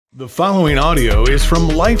The following audio is from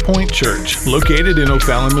Life Point Church, located in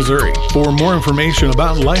O'Fallon, Missouri. For more information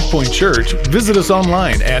about Life Point Church, visit us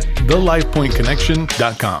online at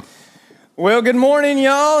thelifepointconnection.com. Well, good morning,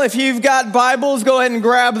 y'all. If you've got Bibles, go ahead and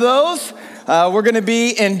grab those. We're going to be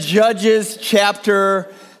in Judges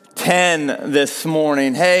chapter 10 this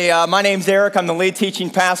morning. Hey, my name's Eric. I'm the lead teaching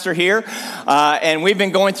pastor here, and we've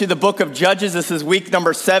been going through the book of Judges. This is week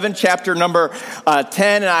number 7, chapter number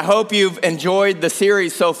 10, and I hope you've enjoyed the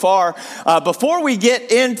series so far. Before we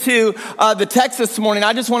get into the text this morning,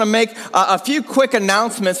 I just want to make a few quick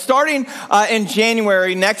announcements. Starting in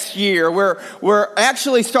January next year, we're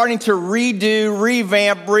actually starting to redo,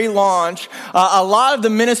 revamp, relaunch a lot of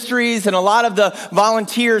the ministries and a lot of the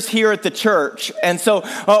volunteers here at the church. And so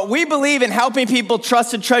we believe in helping people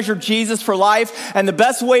trust and treasure Jesus for life, and the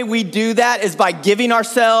best way we do that is by giving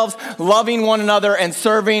ourselves, loving one another, and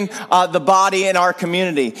serving the body in our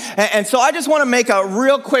community. And so I just want to make a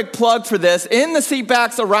real quick plug for this. In the seat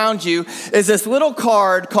backs around you is this little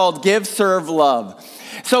card called Give, Serve, Love.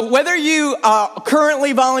 So whether you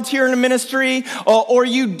currently volunteer in a ministry or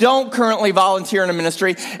you don't currently volunteer in a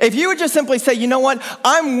ministry, if you would just simply say, you know what,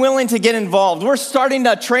 I'm willing to get involved. We're starting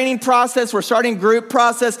a training process. We're starting group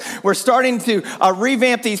process. We're starting to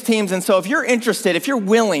revamp these teams. And so if you're interested, if you're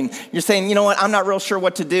willing, you're saying, you know what, I'm not real sure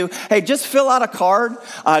what to do. Hey, just fill out a card,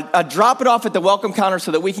 drop it off at the welcome counter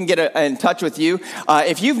so that we can get in touch with you.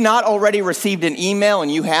 If you've not already received an email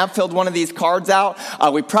and you have filled one of these cards out,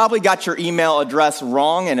 we probably got your email address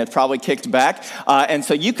wrong, and it's probably kicked back. And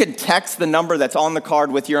so you can text the number that's on the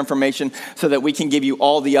card with your information so that we can give you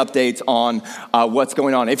all the updates on what's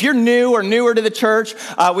going on. If you're new or newer to the church,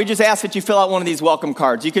 we just ask that you fill out one of these welcome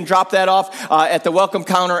cards. You can drop that off at the welcome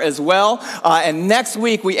counter as well. And next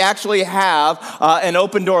week, we actually have an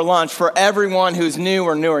open door lunch for everyone who's new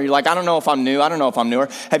or newer. You're like, I don't know if I'm new. I don't know if I'm newer.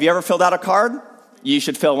 Have you ever filled out a card? You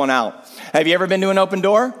should fill one out. Have you ever been to an open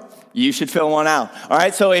door? You should fill one out. All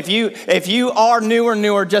right. So if you are new or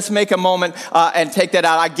newer, just make a moment and take that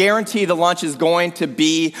out. I guarantee the lunch is going to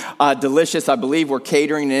be delicious. I believe we're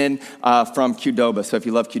catering in from Qdoba. So if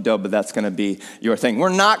you love Qdoba, that's going to be your thing.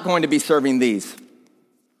 We're not going to be serving these.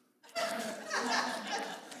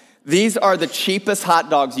 These are the cheapest hot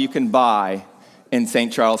dogs you can buy in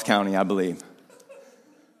St. Charles County, I believe.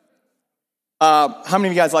 How many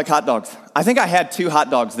of you guys like hot dogs? I think I had 2 hot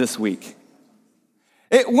dogs this week.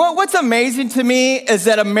 What's amazing to me is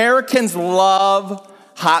that Americans love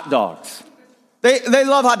hot dogs. They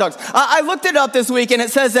love hot dogs. I looked it up this week, and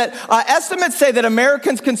it says that estimates say that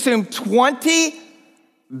Americans consume 20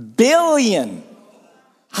 billion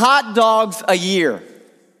hot dogs a year.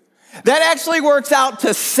 That actually works out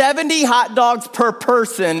to 70 hot dogs per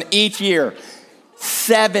person each year.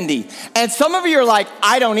 70. And some of you are like,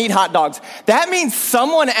 I don't eat hot dogs. That means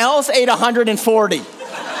someone else ate 140.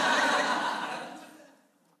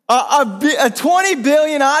 20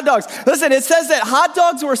 billion hot dogs. Listen, it says that hot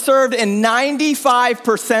dogs were served in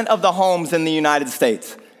 95% of the homes in the United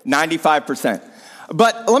States. 95%.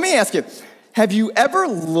 But let me ask you, have you ever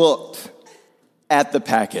looked at the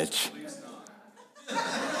package?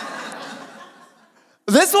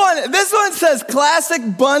 This one says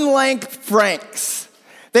classic bun-length Franks.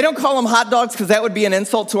 They don't call them hot dogs because that would be an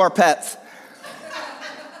insult to our pets.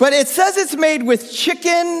 But it says it's made with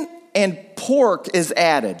chicken and pork is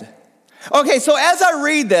added. Okay, so as I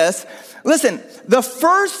read this, listen, the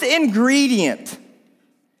first ingredient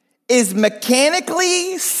is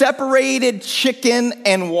mechanically separated chicken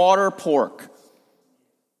and water pork.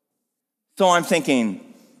 So I'm thinking,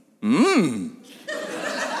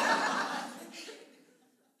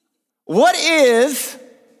 what is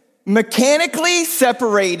mechanically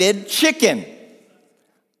separated chicken?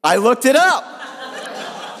 I looked it up.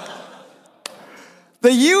 The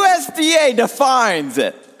USDA defines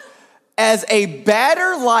it as a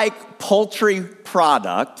batter-like poultry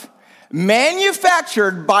product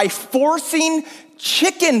manufactured by forcing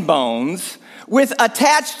chicken bones with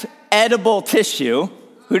attached edible tissue.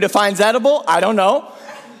 Who defines edible? I don't know.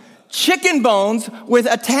 Chicken bones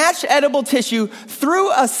with attached edible tissue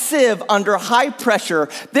through a sieve under high pressure.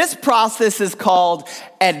 This process is called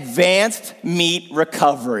advanced meat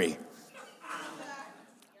recovery.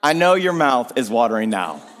 I know your mouth is watering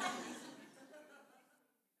now.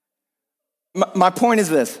 My point is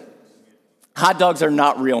this. Hot dogs are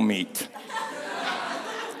not real meat.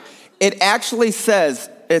 It actually says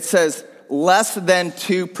less than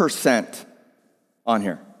 2% on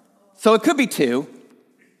here. So it could be 2.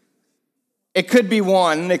 It could be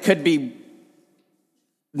 1. It could be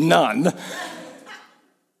none.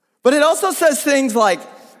 But it also says things like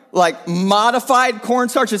modified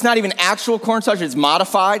cornstarch. It's not even actual cornstarch, it's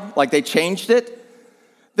modified, like they changed it.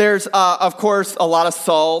 There's, of course, a lot of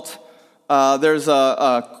salt. There's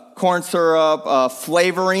corn syrup,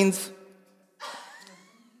 flavorings.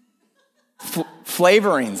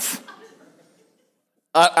 Flavorings.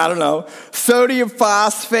 I don't know. Sodium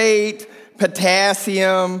phosphate,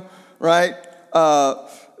 potassium, right?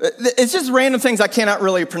 It's just random things I cannot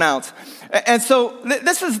really pronounce. And so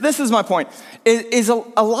this is my point. Is a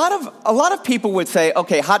lot of people would say,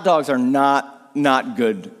 okay, hot dogs are not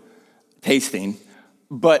good tasting,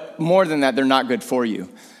 but more than that, they're not good for you.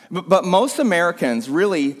 But most Americans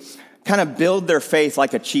really kind of build their faith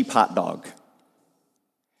like a cheap hot dog.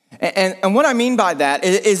 And what I mean by that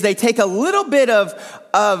is they take a little bit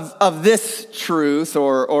of this truth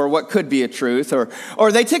or what could be a truth,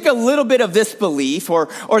 or they take a little bit of this belief, or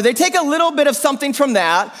they take a little bit of something from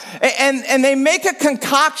that, and they make a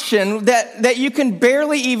concoction that you can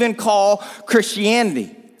barely even call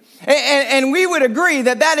Christianity. And we would agree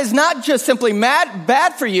that is not just simply bad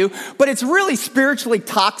for you, but it's really spiritually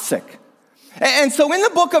toxic. And so in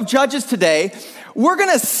the book of Judges today, we're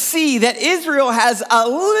going to see that Israel has a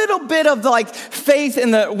little bit of faith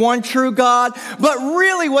in the one true God, but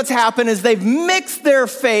really what's happened is they've mixed their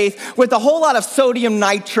faith with a whole lot of sodium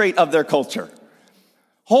nitrate of their culture.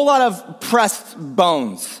 Whole lot of pressed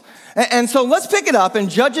bones. And so let's pick it up in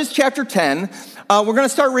Judges chapter 10. We're going to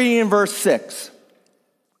start reading in verse 6.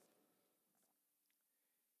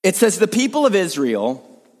 It says, the people of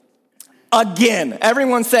Israel, again,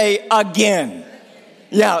 everyone say again.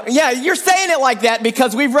 Yeah, you're saying it like that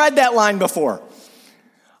because we've read that line before.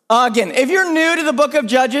 Again, if you're new to the book of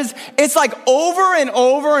Judges, it's like over and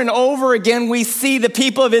over and over again, we see the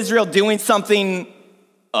people of Israel doing something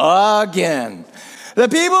again. The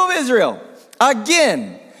people of Israel,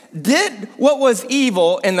 again, did what was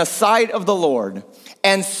evil in the sight of the Lord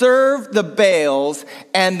and served the Baals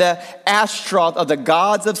and the Ashtaroth of the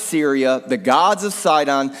gods of Syria, the gods of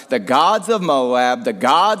Sidon, the gods of Moab, the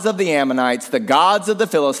gods of the Ammonites, the gods of the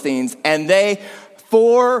Philistines, and they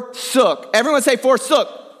forsook. Everyone say forsook.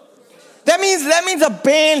 That means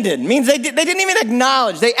abandoned. Means they didn't even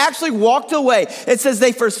acknowledge. They actually walked away. It says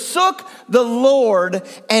they forsook the Lord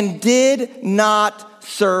and did not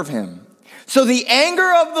serve him. So the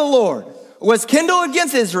anger of the Lord was kindled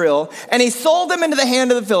against Israel, and he sold them into the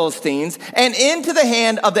hand of the Philistines and into the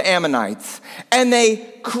hand of the Ammonites. And they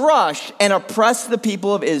crushed and oppressed the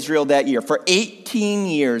people of Israel that year. For 18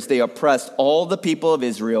 years, they oppressed all the people of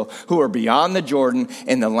Israel who were beyond the Jordan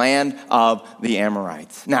in the land of the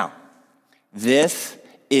Amorites. Now, this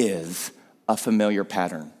is a familiar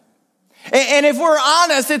pattern. And if we're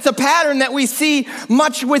honest, it's a pattern that we see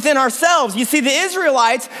much within ourselves. You see, the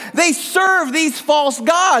Israelites, they serve these false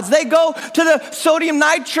gods. They go to the sodium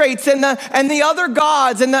nitrates and the other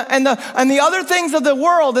gods and the other things of the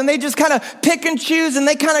world, and they just kind of pick and choose, and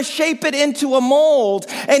they kind of shape it into a mold.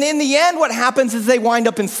 And in the end, what happens is they wind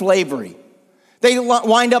up in slavery. They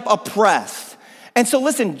wind up oppressed. And so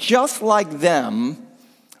listen, just like them,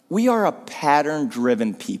 we are a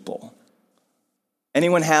pattern-driven people.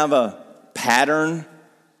 Anyone have a pattern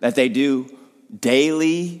that they do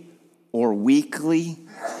daily or weekly?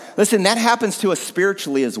 Listen, that happens to us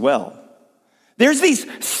spiritually as well. There's these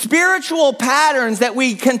spiritual patterns that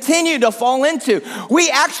we continue to fall into. We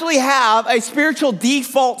actually have a spiritual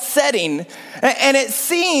default setting, and it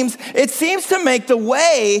seems to make the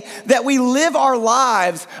way that we live our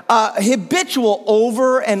lives habitual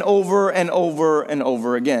over and over and over and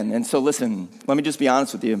over again. And so listen, let me just be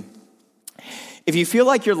honest with you. If you feel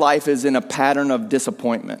like your life is in a pattern of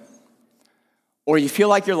disappointment, or you feel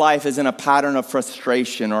like your life is in a pattern of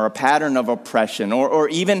frustration or a pattern of oppression, or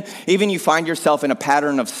even you find yourself in a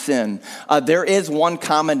pattern of sin, there is one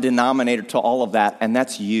common denominator to all of that, and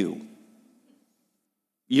that's you.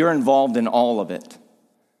 You're involved in all of it.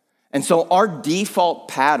 And so our default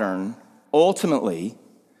pattern, ultimately,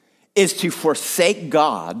 is to forsake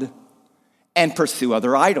God and pursue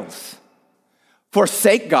other idols.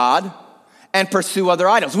 Forsake God and pursue other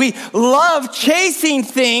idols. We love chasing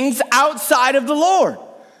things outside of the Lord.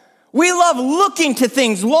 We love looking to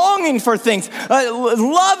things, longing for things,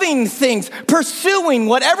 loving things, pursuing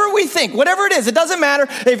whatever we think, whatever it is. It doesn't matter.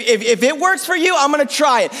 If it works for you, I'm going to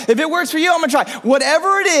try it. If it works for you, I'm going to try it.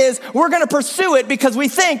 Whatever it is, we're going to pursue it because we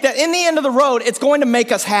think that in the end of the road, it's going to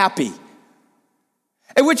make us happy.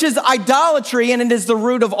 Which is idolatry, and it is the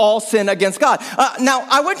root of all sin against God. Now,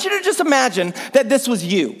 I want you to just imagine that this was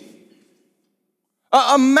you.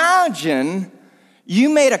 Imagine you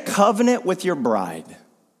made a covenant with your bride.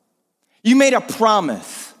 You made a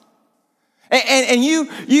promise. And you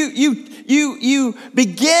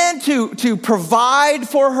begin to provide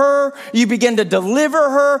for her. You begin to deliver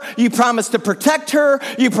her. You promise to protect her.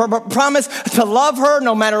 You promise to love her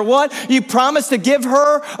no matter what. You promise to give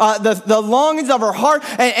her the longings of her heart.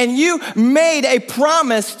 And you made a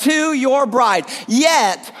promise to your bride.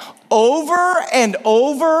 Yet, over and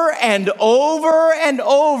over and over and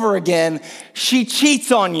over again, she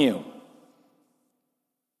cheats on you.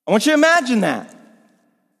 I want you to imagine that.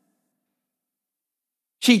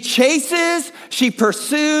 She chases, she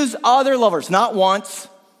pursues other lovers, not once,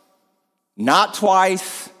 not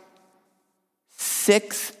twice,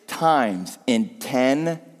 6 times in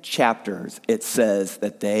 10 chapters, it says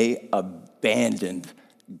that they abandoned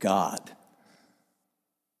God.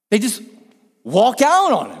 They just walk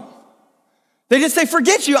out on him. They just say,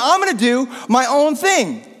 forget you, I'm gonna do my own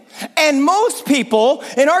thing. And most people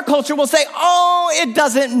in our culture will say, oh, it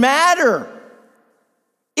doesn't matter.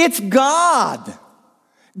 It's God.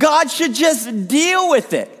 God should just deal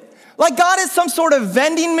with it. Like God is some sort of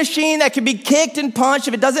vending machine that can be kicked and punched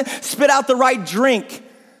if it doesn't spit out the right drink.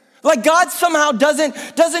 Like God somehow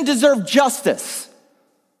doesn't deserve justice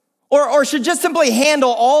or should just simply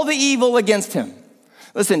handle all the evil against him.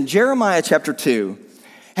 Listen, Jeremiah chapter 2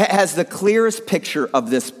 has the clearest picture of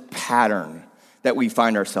this pattern that we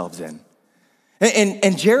find ourselves in.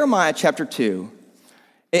 In Jeremiah chapter 2,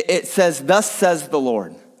 it says, thus says the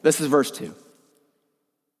Lord. This is verse 2.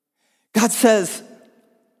 God says,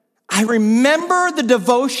 I remember the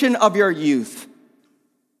devotion of your youth,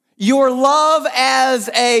 your love as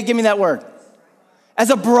give me that word, as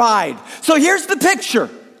a bride. So here's the picture.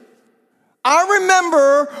 I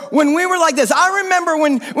remember when we were like this. I remember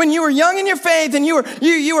when you were young in your faith and you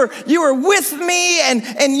were with me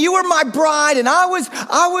and you were my bride and I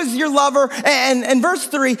was your lover. And verse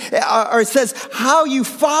 3, it says, how you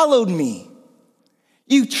followed me.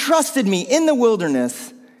 You trusted me in the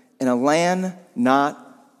wilderness in a land not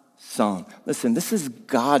sown. Listen, this is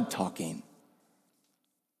God talking.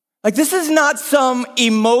 Like this is not some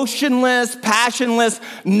emotionless, passionless,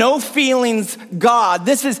 no feelings God.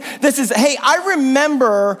 This is, hey, I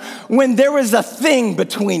remember when there was a thing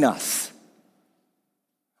between us.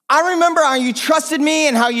 I remember how you trusted me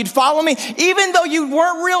and how you'd follow me. Even though you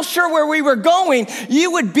weren't real sure where we were going,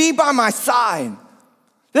 you would be by my side.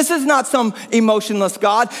 This is not some emotionless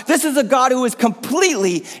God. This is a God who is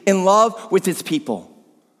completely in love with his people.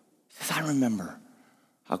 He says, I remember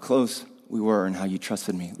how close we were and how you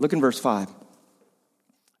trusted me. Look in verse 5.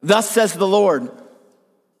 Thus says the Lord,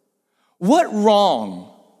 what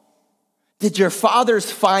wrong did your fathers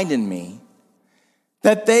find in me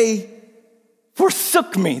that they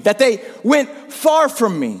forsook me, that they went far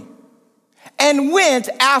from me and went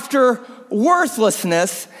after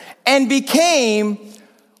worthlessness and became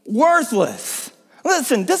worthless?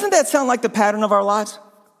 Listen, doesn't that sound like the pattern of our lives?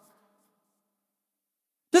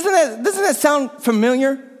 Doesn't that sound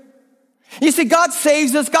familiar? You see, God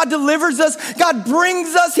saves us, God delivers us, God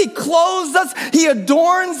brings us, he clothes us, he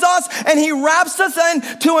adorns us, and he wraps us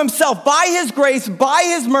into himself. By his grace, by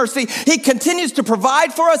his mercy, he continues to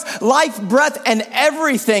provide for us life, breath, and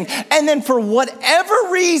everything. And then for whatever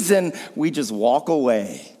reason, we just walk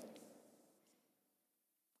away.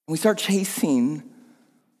 We start chasing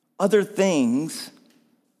other things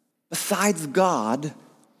besides God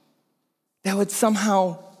that would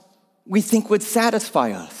somehow, we think would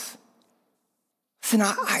satisfy us. Listen,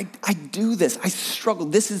 I do this. I struggle.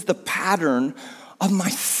 This is the pattern of my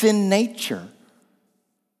sin nature.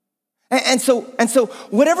 And so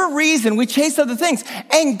whatever reason, we chase other things.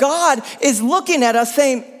 And God is looking at us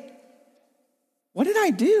saying, what did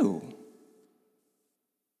I do?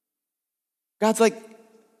 God's like,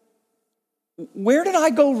 where did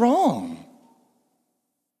I go wrong?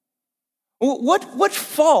 What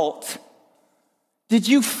fault did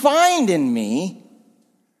you find in me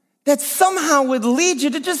that somehow would lead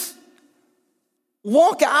you to just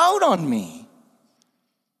walk out on me?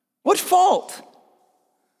 What fault?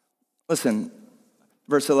 Listen,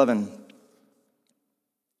 verse 11.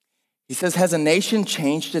 He says, has a nation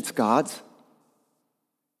changed its gods,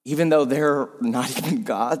 even though they're not even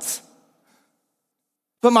gods?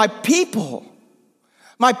 But my people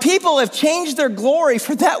have changed their glory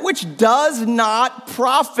for that which does not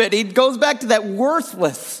profit. He goes back to that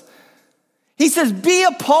worthless. He says, be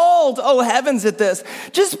appalled, O heavens, at this.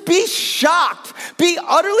 Just be shocked. Be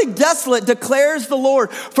utterly desolate, declares the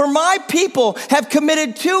Lord. For my people have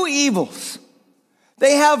committed 2 evils.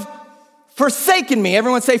 They have forsaken me.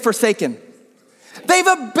 Everyone say forsaken. They've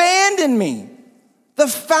abandoned me, the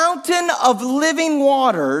fountain of living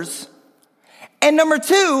waters. And number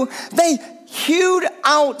 2, they hewed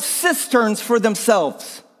out cisterns for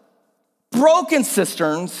themselves. broken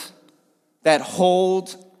cisterns that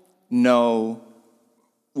hold no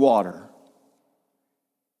water.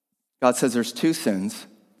 God says there's two sins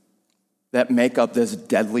that make up this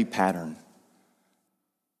deadly pattern.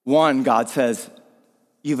 One, God says,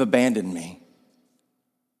 you've abandoned me.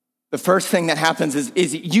 The first thing that happens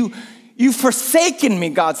is you've forsaken me,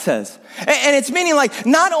 God says. And it's meaning like,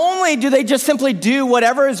 not only do they just simply do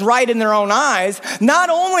whatever is right in their own eyes, not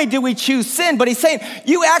only do we choose sin, but he's saying,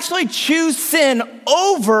 you actually choose sin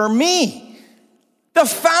over me. The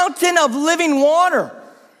fountain of living water.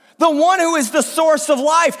 The one who is the source of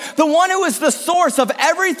life, the one who is the source of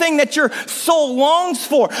everything that your soul longs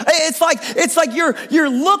for. It's like you're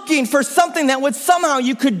looking for something that would somehow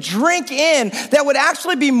you could drink in that would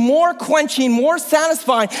actually be more quenching, more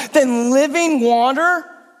satisfying than living water.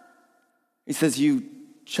 He says, you've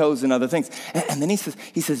chosen other things. And then he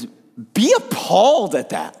says, be appalled at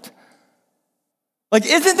that. Like,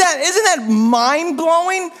 isn't that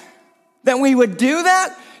mind-blowing that we would do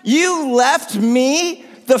that? You left me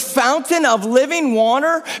the fountain of living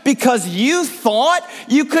water because you thought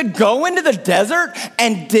you could go into the desert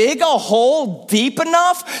and dig a hole deep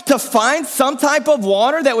enough to find some type of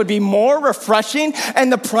water that would be more refreshing.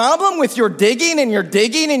 And the problem with your digging and your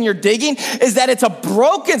digging and your digging is that it's a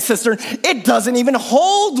broken cistern. It doesn't even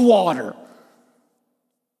hold water.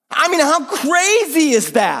 I mean, how crazy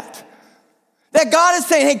is that? That God is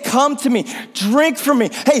saying, hey, come to me, drink from me.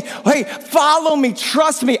 Hey, follow me,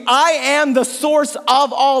 trust me. I am the source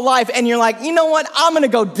of all life. And you're like, you know what? I'm going to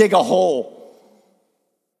go dig a hole.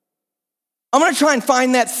 I'm going to try and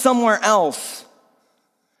find that somewhere else.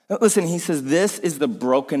 Listen, he says, this is the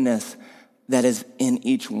brokenness that is in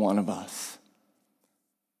each one of us.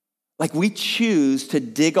 Like we choose to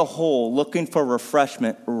dig a hole looking for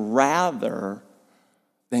refreshment rather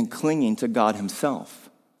than clinging to God himself.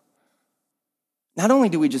 Not only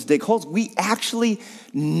do we just dig holes, we actually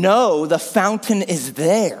know the fountain is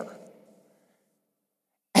there.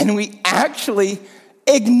 And we actually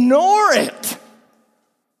ignore it.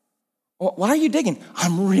 Why are you digging?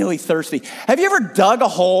 I'm really thirsty. Have you ever dug a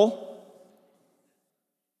hole?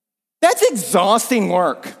 That's exhausting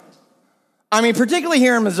work. I mean, particularly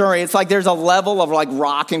here in Missouri, it's like there's a level of like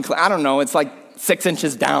rock and I don't know, it's like 6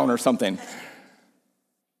 inches down or something.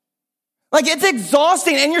 Like, it's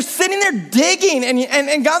exhausting, and you're sitting there digging,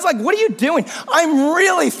 and God's like, what are you doing? I'm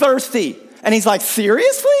really thirsty. And he's like,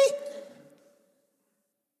 seriously?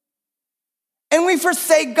 And we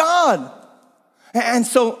forsake God. And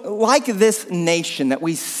so, like this nation that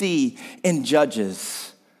we see in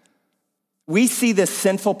Judges, we see this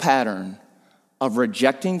sinful pattern of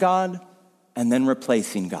rejecting God and then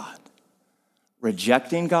replacing God.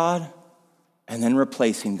 Rejecting God and then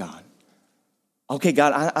replacing God. Okay,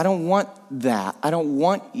 God, I don't want that. I don't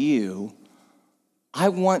want you. I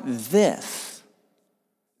want this.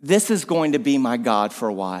 This is going to be my God for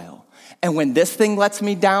a while. And when this thing lets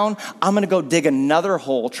me down, I'm going to go dig another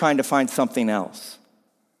hole trying to find something else.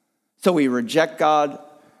 So we reject God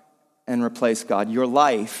and replace God. Your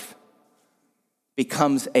life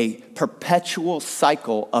becomes a perpetual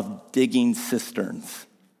cycle of digging cisterns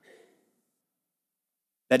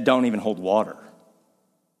that don't even hold water.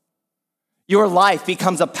 Your life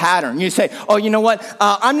becomes a pattern. You say, oh, you know what?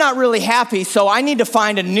 I'm not really happy, so I need to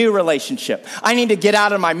find a new relationship. I need to get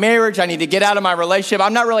out of my marriage. I need to get out of my relationship.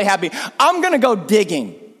 I'm not really happy. I'm going to go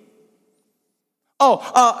digging.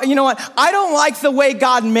 You know what? I don't like the way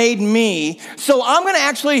God made me, so I'm going to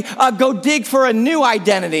actually go dig for a new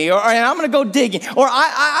identity, or I'm going to go digging. Or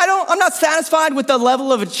I'm not satisfied with the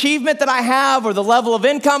level of achievement that I have or the level of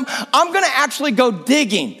income. I'm going to actually go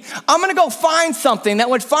digging. I'm going to go find something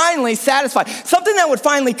that would finally satisfy, something that would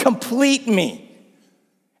finally complete me.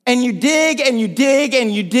 And you dig and you dig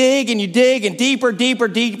and you dig and you dig and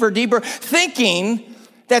deeper, thinking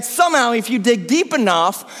that somehow if you dig deep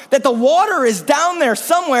enough, that the water is down there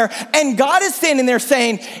somewhere, and God is standing there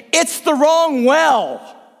saying, it's the wrong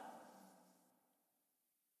well.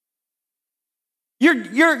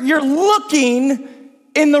 You're looking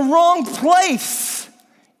in the wrong place.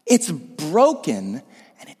 It's broken,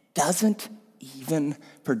 and it doesn't even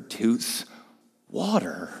produce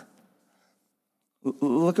water.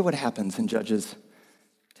 Look at what happens in Judges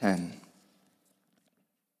 10.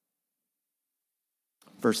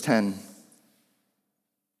 Verse 10,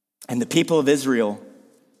 and the people of Israel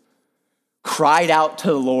cried out to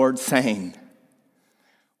the Lord, saying,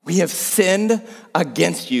 we have sinned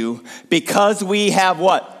against you because we have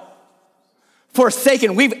what?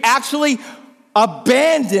 Forsaken. We've actually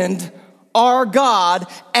abandoned our God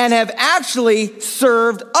and have actually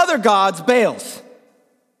served other gods, Baals.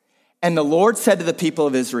 And the Lord said to the people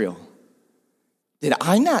of Israel, Did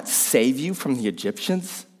I not save you from the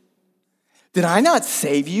Egyptians? Did I not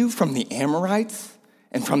save you from the Amorites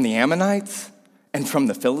and from the Ammonites and from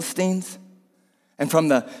the Philistines and from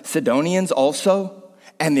the Sidonians also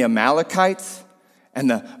and the Amalekites and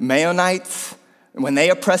the Maonites when they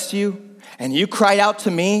oppressed you and you cried out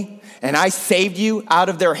to me and I saved you out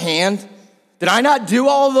of their hand? Did I not do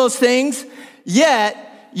all of those things? Yet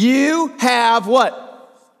you have what?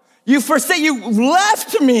 You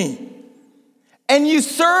left me and you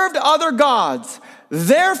served other gods.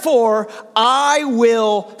 Therefore, I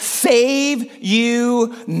will save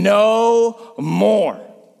you no more.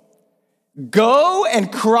 Go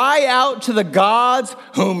and cry out to the gods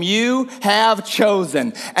whom you have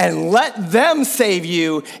chosen, and let them save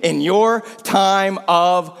you in your time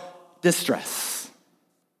of distress.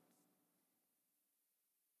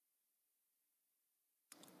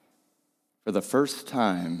 For the first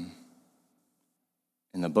time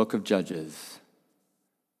in the book of Judges,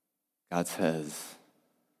 God says,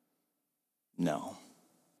 no.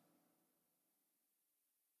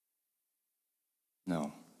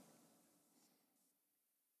 No.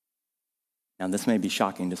 Now, this may be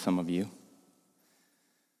shocking to some of you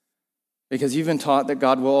because you've been taught that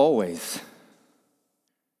God will always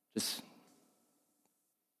just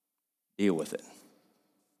deal with it.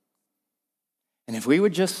 And if we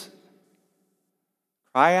would just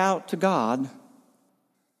cry out to God,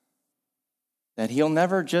 that he'll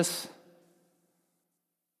never just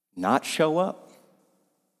not show up.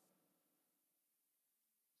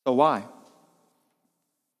 So why?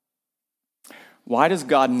 Why does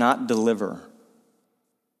God not deliver?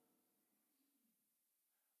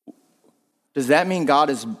 Does that mean God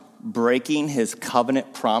is breaking his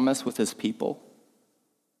covenant promise with his people?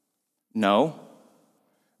 No.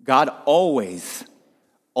 God always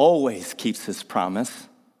keeps his promise.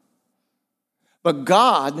 But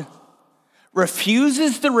God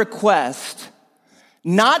refuses the request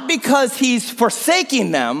not because he's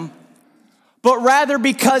forsaking them, but rather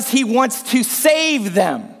because he wants to save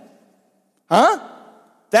them. Huh?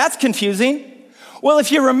 That's confusing. Well,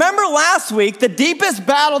 if you remember last week, the deepest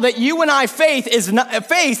battle that you and I face is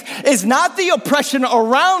not the oppression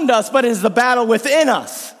around us, but is the battle within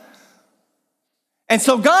us. And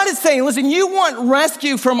so God is saying, listen, you want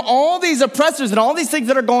rescue from all these oppressors and all these things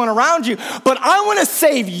that are going around you, but I want to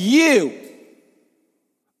save you.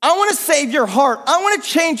 I want to save your heart. I want to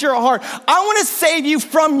change your heart. I want to save you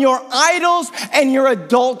from your idols and your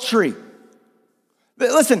adultery.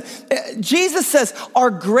 Listen, Jesus says our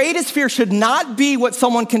greatest fear should not be what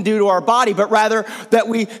someone can do to our body, but rather that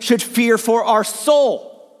we should fear for our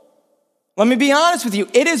soul. Let me be honest with you.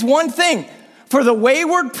 It is one thing for the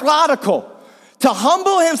wayward prodigal to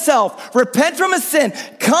humble himself, repent from his sin,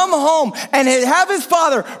 come home, and have his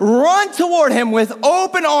father run toward him with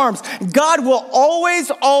open arms. God will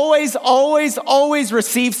always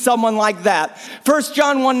receive someone like that. 1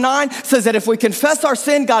 John 1:9 says that if we confess our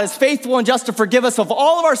sin, God is faithful and just to forgive us of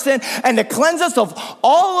all of our sin and to cleanse us of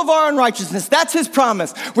all of our unrighteousness. That's his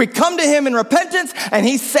promise. We come to him in repentance and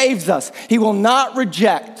he saves us. He will not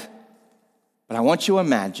reject. But I want you to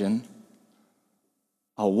imagine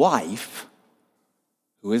a wife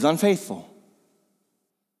who is unfaithful.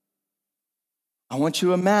 I want you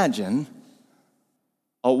to imagine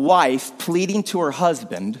a wife pleading to her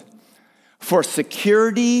husband for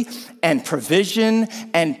security and provision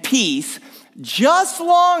and peace just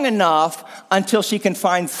long enough until she can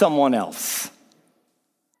find someone else.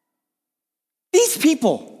 These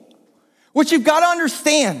people, what you've got to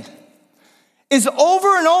understand, is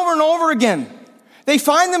over and over and over again, they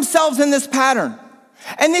find themselves in this pattern.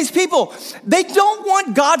 And these people, they don't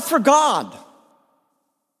want God for God.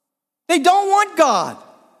 They don't want God.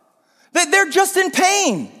 They're just in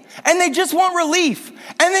pain. And they just want relief.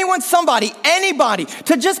 And they want somebody, anybody,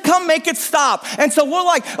 to just come make it stop. And so we're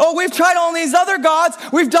like, oh, we've tried all these other gods.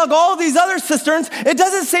 We've dug all these other cisterns. It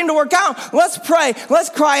doesn't seem to work out. Let's pray. Let's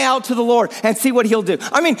cry out to the Lord and see what he'll do.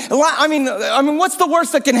 I mean, what's the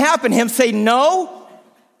worst that can happen? Him say no?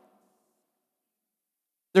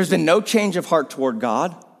 There's been no change of heart toward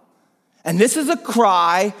God. And this is a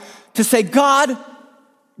cry to say, God,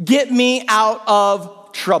 get me out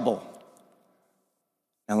of trouble.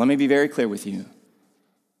 Now, let me be very clear with you.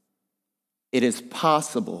 It is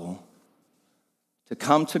possible to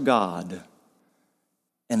come to God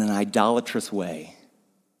in an idolatrous way.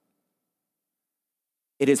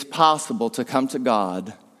 It is possible to come to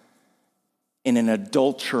God in an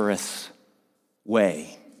adulterous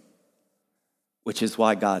way, which is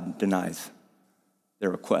why God denies their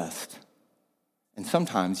request, and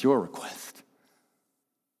sometimes your request.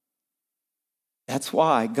 That's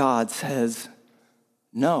why God says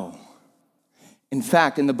no. In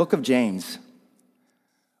fact, in the book of James,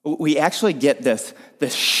 we actually get this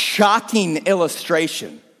shocking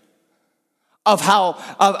illustration of how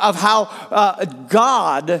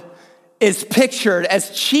God is pictured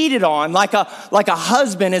as cheated on, like a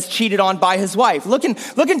husband is cheated on by his wife. Look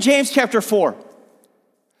in James chapter 4,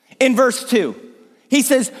 in verse 2. He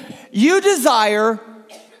says, "You desire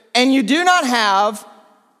and you do not have,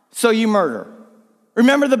 so you murder."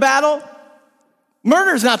 Remember the battle?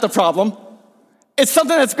 Murder's not the problem. It's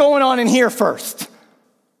something that's going on in here first.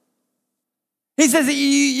 He says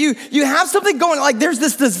you have something going, like there's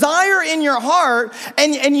this desire in your heart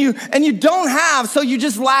and you don't have, so you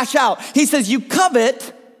just lash out. He says you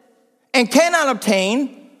covet and cannot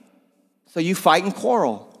obtain, so you fight and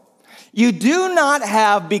quarrel. You do not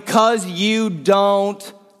have because you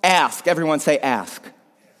don't ask. Everyone say ask.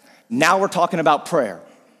 Now we're talking about prayer.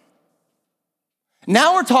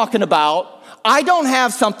 Now we're talking about, I don't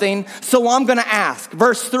have something, so I'm going to ask.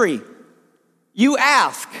 Verse 3, you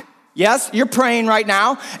ask. Yes, you're praying right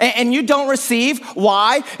now, and you don't receive.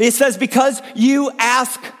 Why? It says because you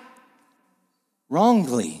ask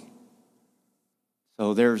wrongly.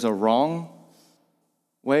 So there's a wrong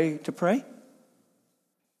way to pray?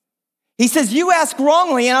 He says you ask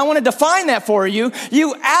wrongly, and I want to define that for you.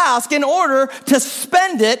 You ask in order to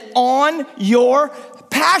spend it on your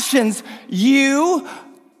passions, you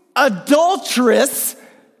adulterous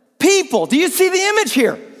people. Do you see the image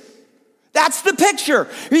here? That's the picture.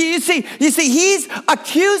 You see, he's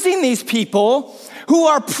accusing these people who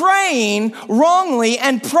are praying wrongly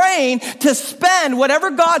and praying to spend whatever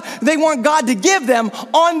they want God to give them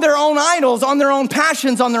on their own idols, on their own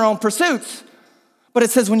passions, on their own pursuits. But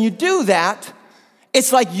it says when you do that,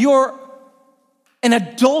 it's like you're an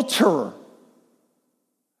adulterer.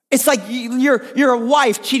 It's like you're a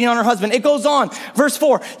wife cheating on her husband. It goes on. Verse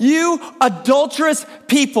 4, you adulterous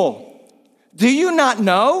people, do you not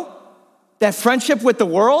know that friendship with the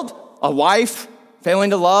world, a wife failing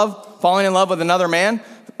to love, falling in love with another man,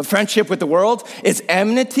 a friendship with the world is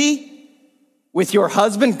enmity with your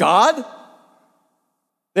husband, God?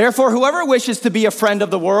 Therefore, whoever wishes to be a friend of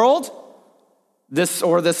the world, this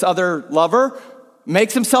other lover,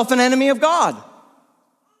 makes himself an enemy of God.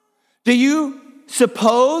 Do you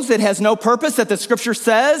suppose it has no purpose that the scripture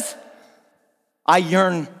says, I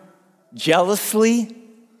yearn jealously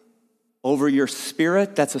over your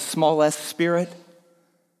spirit? That's a small s spirit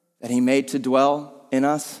that he made to dwell in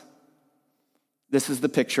us. This is the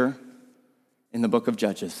picture in the book of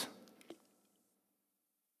Judges.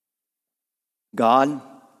 God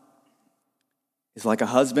is like a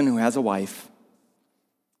husband who has a wife,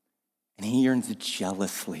 and he yearns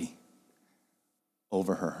jealously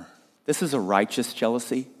over her. This is a righteous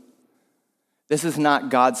jealousy. This is not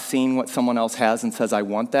God seeing what someone else has and says, I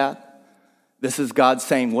want that. This is God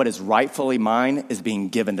saying what is rightfully mine is being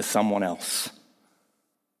given to someone else.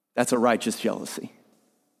 That's a righteous jealousy.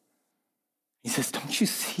 He says, don't you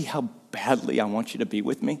see how badly I want you to be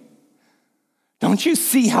with me? Don't you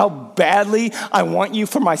see how badly I want you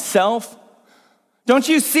for myself? Don't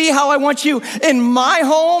you see how I want you in my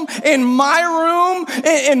home, in my room,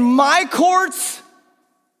 in my courts?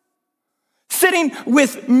 Sitting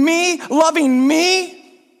with me, loving me,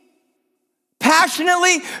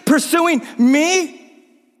 passionately pursuing me.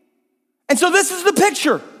 And so this is the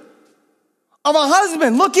picture of a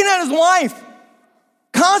husband looking at his wife,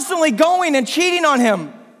 constantly going and cheating on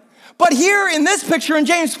him. But here in this picture in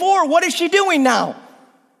James 4, what is she doing now?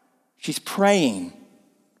 She's praying.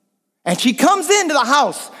 And she comes into the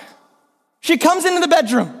house. She comes into the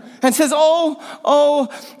bedroom and says, oh,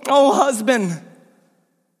 husband,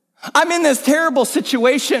 I'm in this terrible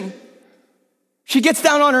situation. She gets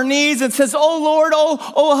down on her knees and says, oh, Lord,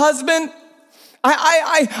 oh, husband,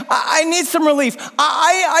 I need some relief.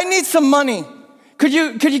 I need some money. Could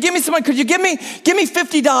you give me some money? Could you give me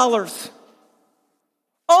 $50?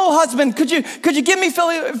 Oh, husband, could you give me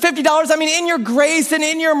 $50? I mean, in your grace and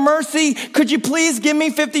in your mercy, could you please give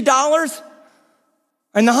me $50?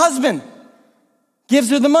 And the husband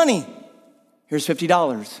gives her the money. Here's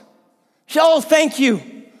 $50. Oh, thank you.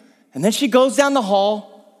 And then she goes down the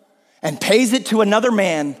hall and pays it to another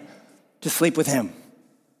man to sleep with him.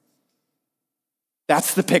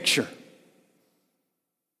 That's the picture.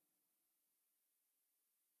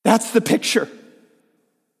 That's the picture.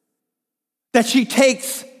 That she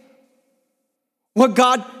takes what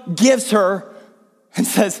God gives her and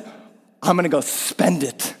says, I'm going to go spend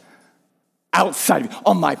it outside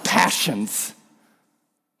on my passions.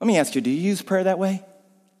 Let me ask you, do you use prayer that way?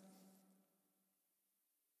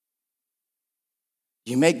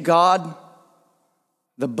 You make God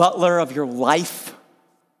the butler of your life?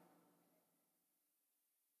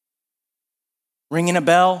 Ringing a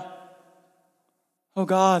bell? Oh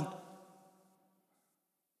God,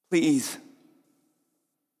 please.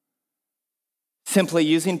 Simply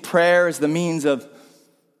using prayer as the means of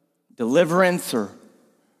deliverance or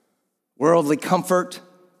worldly comfort?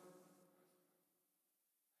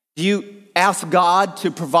 Do you ask God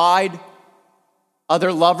to provide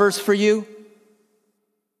other lovers for you?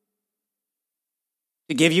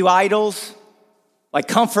 To give you idols like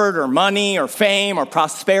comfort or money or fame or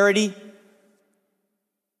prosperity?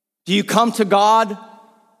 Do you come to God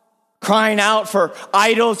crying out for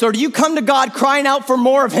idols, or do you come to God crying out for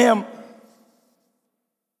more of Him?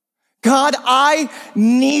 God, I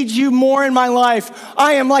need you more in my life.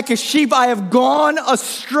 I am like a sheep. I have gone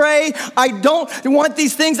astray. I don't want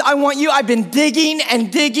these things. I want you. I've been digging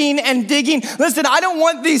and digging and digging. Listen, I don't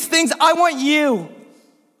want these things. I want you.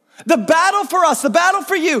 The battle for us, the battle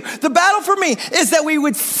for you, the battle for me is that we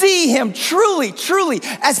would see Him truly, truly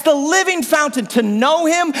as the living fountain, to know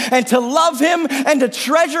Him and to love Him and to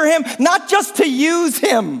treasure Him, not just to use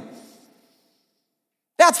Him.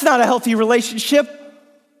 That's not a healthy relationship.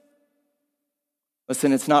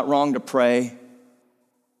 Listen, it's not wrong to pray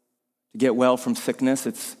to get well from sickness.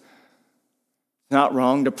 It's not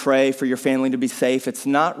wrong to pray for your family to be safe. It's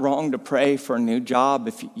not wrong to pray for a new job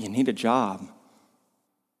if you need a job.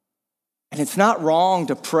 And it's not wrong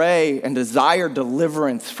to pray and desire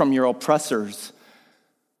deliverance from your oppressors.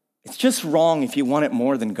 It's just wrong if you want it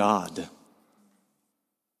more than God.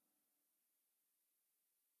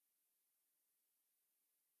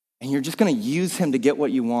 And you're just going to use Him to get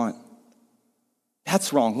what you want.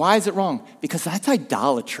 That's wrong. Why is it wrong? Because that's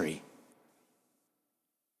idolatry.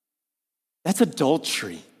 That's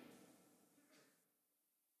adultery.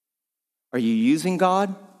 Are you using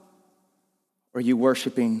God, or are you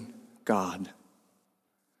worshiping God?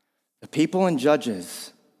 The people in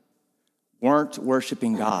Judges weren't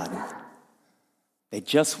worshiping God. They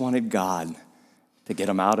just wanted God to get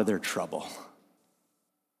them out of their trouble.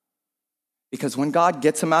 Because when God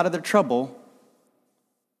gets them out of their trouble,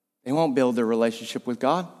 they won't build their relationship with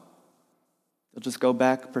God. They'll just go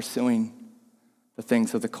back pursuing the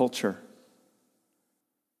things of the culture.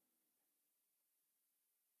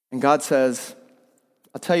 And God says,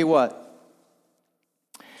 I'll tell you what,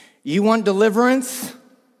 you want deliverance?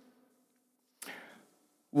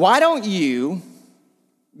 Why don't you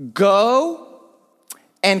go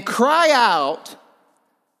and cry out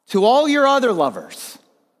to all your other lovers?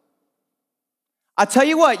 I'll tell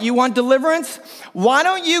you what, you want deliverance? Why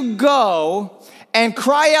don't you go and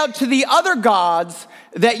cry out to the other gods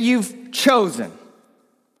that you've chosen?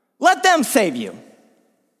 Let them save you.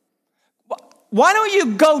 Why don't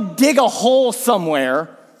you go dig a hole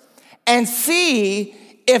somewhere and see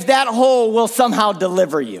if that hole will somehow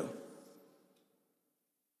deliver you?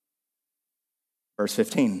 Verse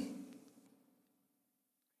 15.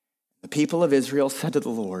 The people of Israel said to the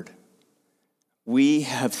Lord, we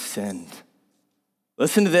have sinned.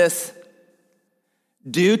 Listen to this.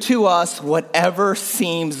 Do to us whatever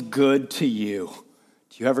seems good to you.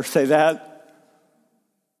 Do you ever say that?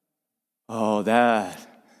 Oh,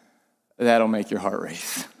 that'll make your heart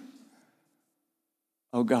race.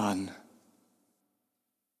 Oh, God,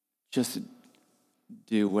 just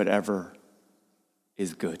do whatever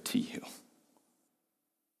is good to you.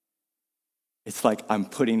 It's like I'm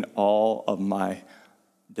putting all of my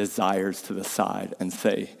desires to the side and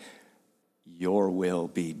say, your will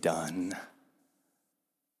be done.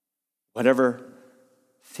 Whatever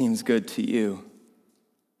seems good to you.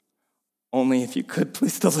 Only if you could,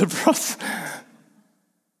 please deliver us.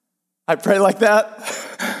 I pray like that.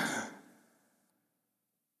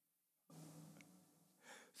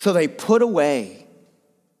 So they put away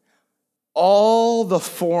all the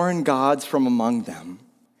foreign gods from among them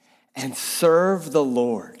and served the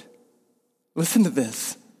Lord. Listen to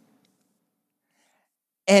this.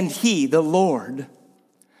 And He, the Lord,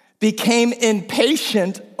 became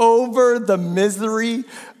impatient over the misery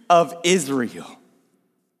of Israel.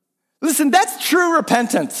 Listen, that's true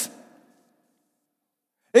repentance.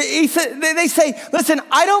 They say, listen,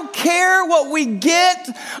 I don't care what we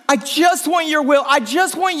get. I just want your will. I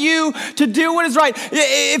just want you to do what is right.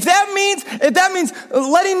 If that means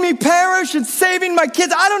letting me perish and saving my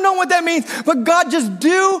kids, I don't know what that means. But God, just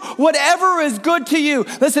do whatever is good to you.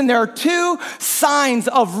 Listen, there are two signs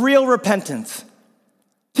of real repentance.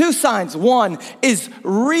 Two signs. One is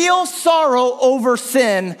real sorrow over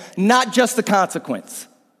sin, not just the consequence.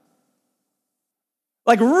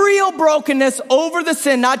 Like real brokenness over the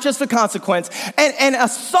sin, not just the consequence. And a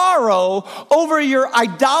sorrow over your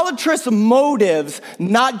idolatrous motives,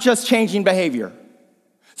 not just changing behavior.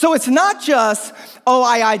 So it's not just, oh,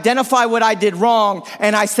 I identify what I did wrong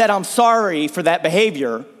and I said I'm sorry for that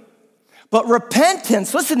behavior. But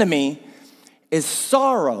repentance, listen to me, is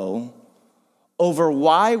sorrow over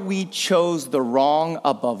why we chose the wrong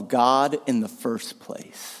above God in the first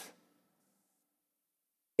place.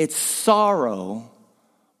 It's sorrow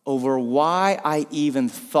over why I even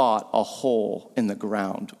thought a hole in the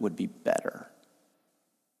ground would be better.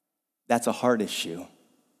 That's a heart issue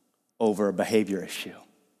over a behavior issue.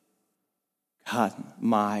 God,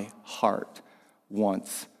 my heart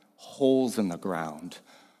wants holes in the ground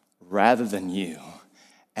rather than you,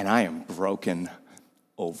 and I am broken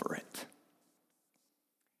over it.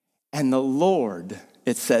 And the Lord,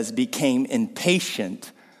 it says, became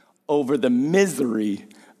impatient over the misery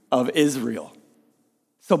of Israel.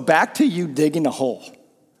 So back to you digging a hole.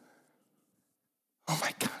 Oh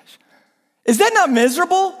my gosh. Is that not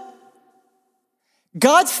miserable?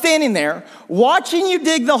 God's standing there watching you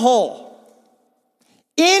dig the hole.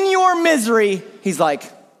 In your misery, he's like,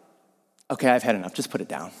 okay, I've had enough. Just put it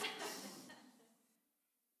down.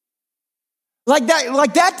 Like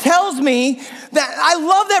that tells me that I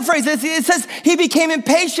love that phrase. It says he became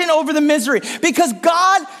impatient over the misery because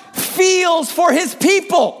God feels for his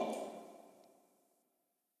people.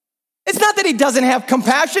 It's not that he doesn't have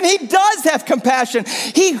compassion. He does have compassion.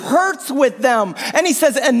 He hurts with them. And he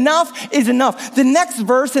says, enough is enough. The next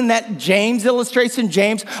verse in that James illustration,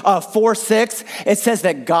 James 4:6, it says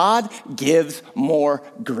that God gives more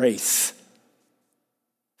grace.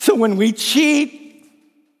 So when we cheat,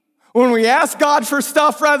 when we ask God for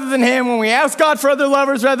stuff rather than him, when we ask God for other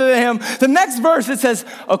lovers rather than him, the next verse it says,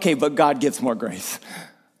 okay, but God gives more grace.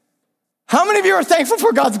 How many of you are thankful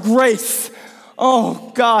for God's grace?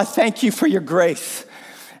 Oh, God, thank you for your grace.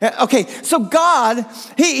 Okay, so God,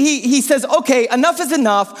 he says, okay, enough is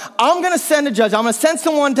enough. I'm going to send a judge. I'm going to send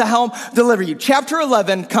someone to help deliver you. Chapter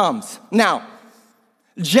 11 comes. Now,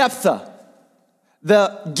 Jephthah,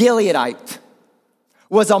 the Gileadite,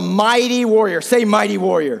 was a mighty warrior. Say mighty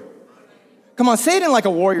warrior. Come on, say it in like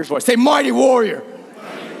a warrior's voice. Say mighty warrior.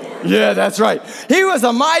 Mighty warrior. Yeah, that's right. He was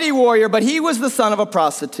a mighty warrior, but he was the son of a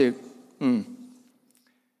prostitute.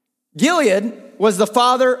 Gilead was the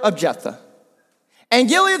father of Jephthah. And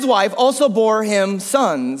Gilead's wife also bore him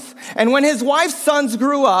sons. And when his wife's sons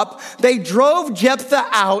grew up, they drove Jephthah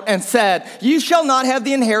out and said, you shall not have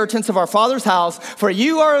the inheritance of our father's house, for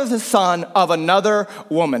you are the son of another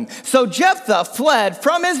woman. So Jephthah fled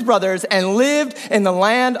from his brothers and lived in the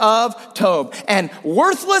land of Tob. And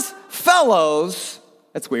worthless fellows,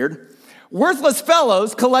 that's weird, worthless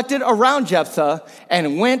fellows collected around Jephthah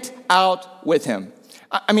and went out with him.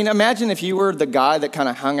 I mean, imagine if you were the guy that kind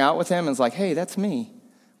of hung out with him and was like, hey, that's me,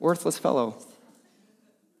 worthless fellow.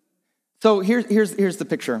 So here's the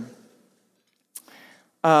picture.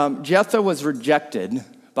 Jephthah was rejected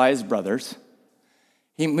by his brothers.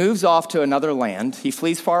 He moves off to another land. He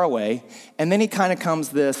flees far away. And then he kind of comes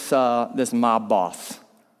this mob boss,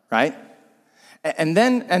 right? And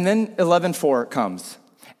then 11:4 comes.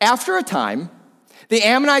 After a time, the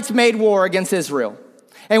Ammonites made war against Israel.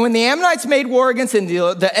 And when the Ammonites made war against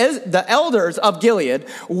Israel, the elders of Gilead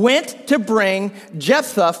went to bring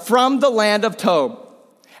Jephthah from the land of Tob.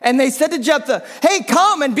 And they said to Jephthah, hey,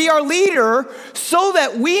 come and be our leader so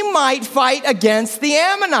that we might fight against the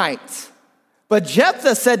Ammonites. But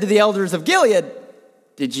Jephthah said to the elders of Gilead,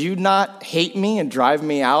 did you not hate me and drive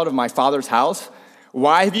me out of my father's house?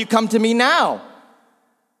 Why have you come to me now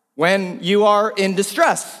when you are in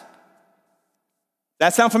distress?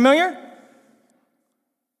 That sound familiar?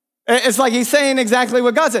 It's like he's saying exactly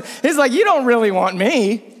what God said. He's like, you don't really want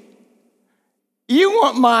me. You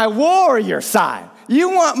want my warrior side.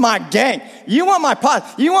 You want my gang. You want my pot.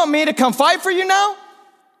 You want me to come fight for you now?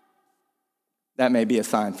 That may be a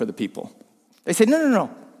sign for the people. They say, no.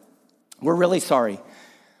 We're really sorry.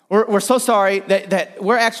 We're so sorry that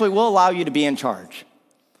we'll allow you to be in charge.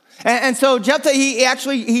 And so Jephthah,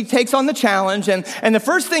 he takes on the challenge, and the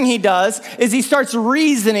first thing he does is he starts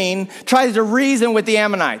tries to reason with the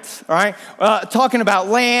Ammonites, all right? Talking about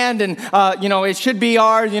land, and, it should be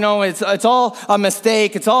ours, it's all a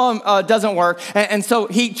mistake, it's all doesn't work. And so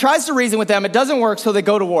he tries to reason with them, it doesn't work, so they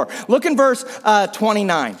go to war. Look in verse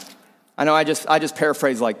 29. I know I just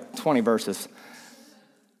paraphrased like 20 verses.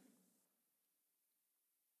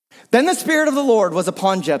 Then the Spirit of the Lord was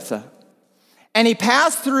upon Jephthah, and he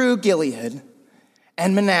passed through Gilead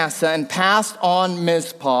and Manasseh and passed on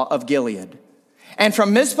Mizpah of Gilead. And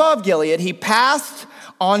from Mizpah of Gilead, he passed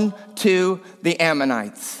on to the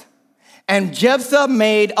Ammonites. And Jephthah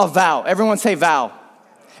made a vow. Everyone say vow.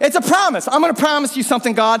 It's a promise. I'm going to promise you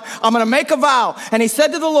something, God. I'm going to make a vow. And he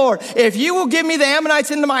said to the Lord, if you will give me the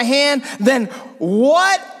Ammonites into my hand, then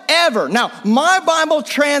what ever. Now, my Bible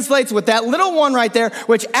translates with that little one right there,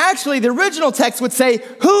 which actually the original text would say,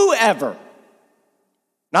 whoever.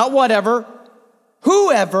 Not whatever.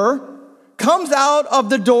 Whoever comes out of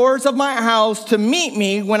the doors of my house to meet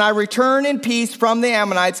me when I return in peace from the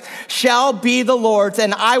Ammonites shall be the Lord's,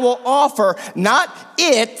 and I will offer, not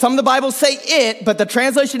it, some of the Bibles say it, but the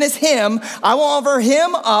translation is him, I will offer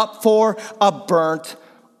him up for a burnt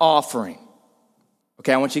offering.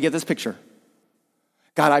 Okay, I want you to get this picture.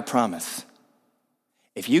 God, I promise,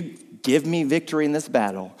 if you give me victory in this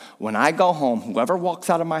battle, when I go home, whoever walks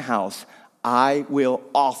out of my house, I will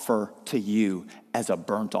offer to you as a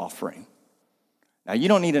burnt offering. Now, you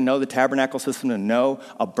don't need to know the tabernacle system to know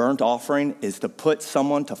a burnt offering is to put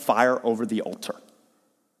someone to fire over the altar.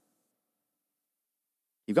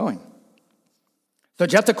 Keep going. So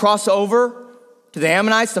Jephthah crossed over to the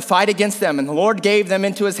Ammonites to fight against them, and the Lord gave them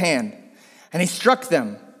into his hand. And he struck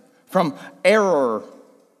them from Aroer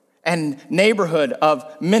and neighborhood of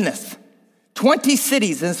Minnith, 20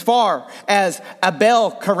 cities as far as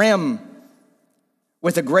Abel Karim,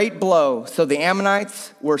 with a great blow. So the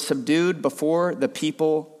Ammonites were subdued before the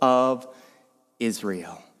people of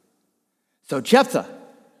Israel. So Jephthah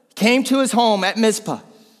came to his home at Mizpah,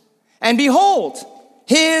 and behold,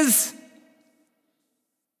 his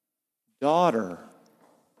daughter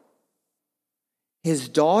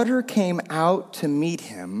came out to meet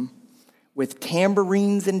him with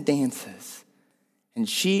tambourines and dances, and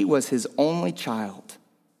she was his only child.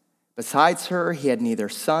 Besides her, he had neither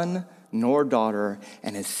son nor daughter,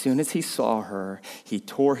 and as soon as he saw her, he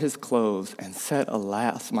tore his clothes and said,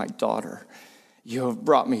 "Alas, my daughter, you have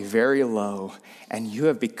brought me very low, and you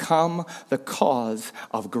have become the cause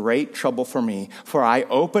of great trouble for me. For I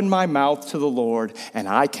opened my mouth to the Lord, and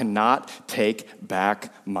I cannot take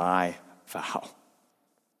back my vow."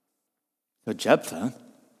 So Jephthah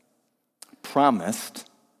promised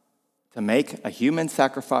to make a human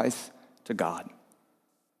sacrifice to God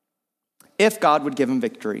if God would give him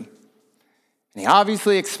victory. And he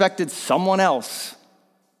obviously expected someone else,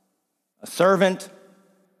 a servant,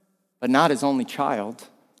 but not his only child.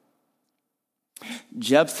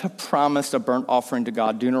 Jephthah promised a burnt offering to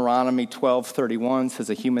God. Deuteronomy 12:31 says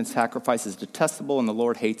a human sacrifice is detestable and the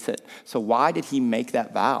Lord hates it. So why did he make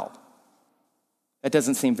that vow? That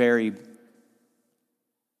doesn't seem very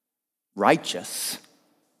righteous.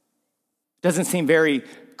 Doesn't seem very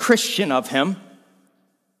Christian of him.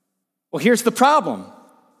 Well, here's the problem.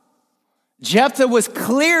 Jephthah was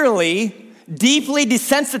clearly deeply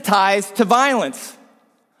desensitized to violence.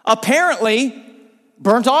 Apparently,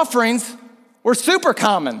 burnt offerings were super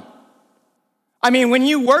common. I mean, when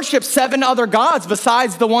you worship 7 other gods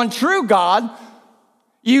besides the one true God,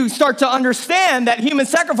 you start to understand that human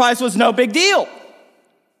sacrifice was no big deal.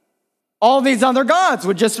 All these other gods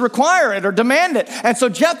would just require it or demand it. And so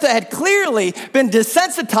Jephthah had clearly been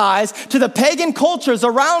desensitized to the pagan cultures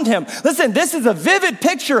around him. Listen, this is a vivid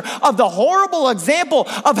picture of the horrible example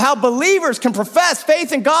of how believers can profess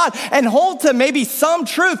faith in God and hold to maybe some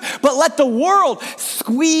truth, but let the world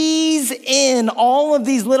squeeze in all of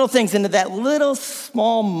these little things into that little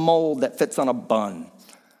small mold that fits on a bun.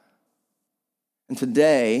 And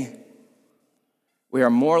today, we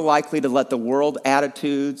are more likely to let the world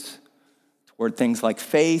attitudes toward things like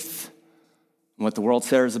faith, and what the world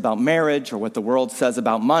says about marriage, or what the world says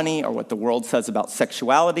about money, or what the world says about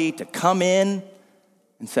sexuality to come in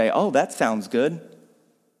and say, "Oh, that sounds good."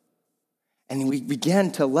 And we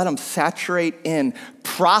begin to let them saturate in,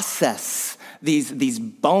 process these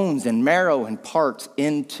bones and marrow and parts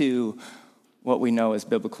into what we know as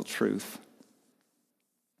biblical truth.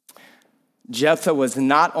 Jephthah was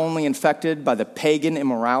not only infected by the pagan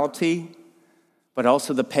immorality, but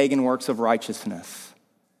also the pagan works of righteousness.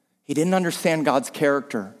 He didn't understand God's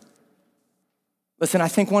character. Listen, I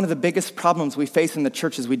think one of the biggest problems we face in the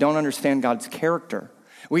church is we don't understand God's character.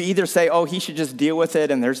 We either say, "Oh, he should just deal with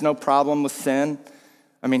it and there's no problem with sin.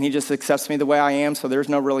 I mean, he just accepts me the way I am, so there's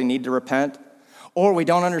no really need to repent." Or we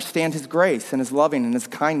don't understand his grace and his loving and his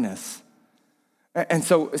kindness. And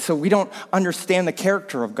so we don't understand the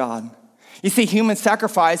character of God. You see, human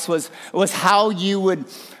sacrifice was how you would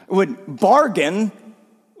bargain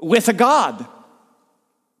with a god.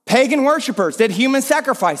 Pagan worshipers did human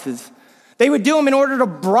sacrifices. They would do them in order to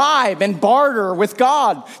bribe and barter with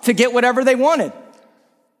God to get whatever they wanted.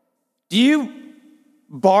 Do you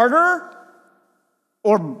barter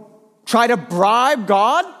or try to bribe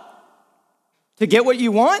God to get what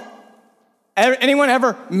you want? Anyone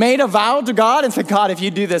ever made a vow to God and said, "God, if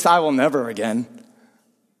you do this, I will never again"?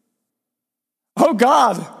 "Oh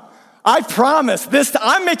God, I promise this,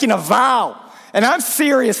 I'm making a vow, and I'm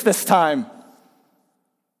serious this time."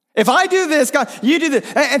 If I do this, God, you do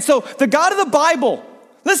this. And so the God of the Bible,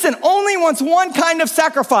 listen, only wants one kind of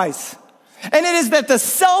sacrifice. And it is that the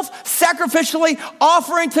self-sacrificially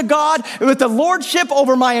offering to God with the lordship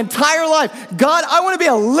over my entire life. God, I want to be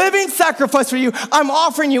a living sacrifice for you. I'm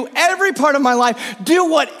offering you every part of my life. Do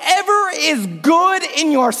whatever is good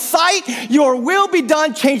in your sight. Your will be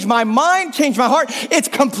done. Change my mind, change my heart. It's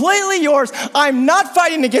completely yours. I'm not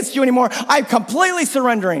fighting against you anymore. I'm completely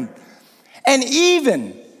surrendering. And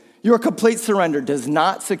even your complete surrender does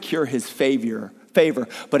not secure his favor,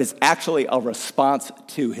 but is actually a response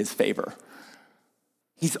to his favor.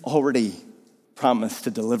 He's already promised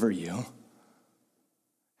to deliver you.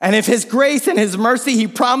 And if his grace and his mercy, he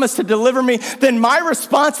promised to deliver me, then my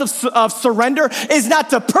response of surrender is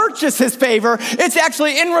not to purchase his favor. It's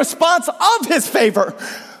actually in response of his favor.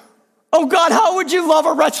 Oh God, how would you love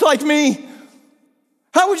a wretch like me?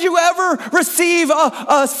 How would you ever receive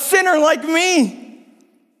a sinner like me?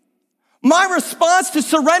 My response to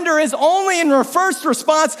surrender is only in first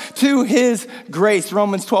response to his grace.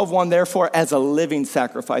 Romans 12:1, therefore, as a living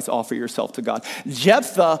sacrifice, offer yourself to God.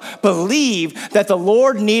 Jephthah believed that the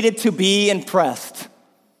Lord needed to be impressed.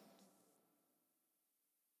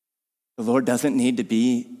 The Lord doesn't need to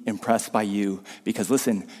be impressed by you because,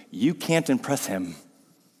 listen, you can't impress him.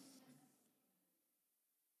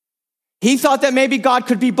 He thought that maybe God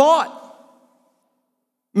could be bought.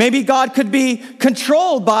 Maybe God could be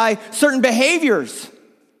controlled by certain behaviors.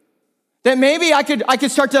 That maybe I could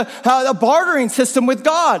start to have a bartering system with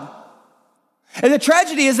God. And the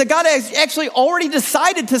tragedy is that God has actually already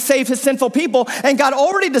decided to save his sinful people, and God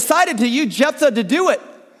already decided to use Jephthah to do it.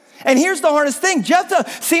 And here's the hardest thing. Jephthah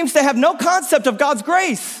seems to have no concept of God's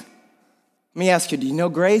grace. Let me ask you, do you know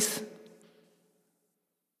grace?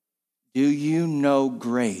 Do you know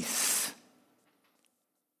grace?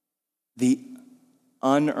 The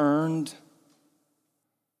unearned,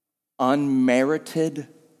 unmerited,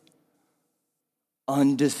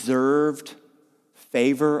 undeserved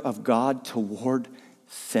favor of God toward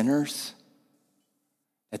sinners.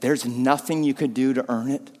 That there's nothing you could do to earn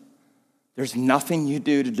it. There's nothing you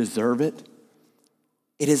do to deserve it.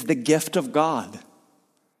 It is the gift of God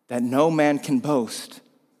that no man can boast.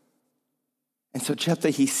 And so Jephthah,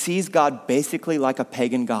 he sees God basically like a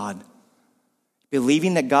pagan god,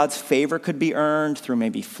 believing that God's favor could be earned through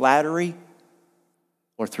maybe flattery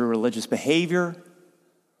or through religious behavior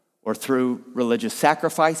or through religious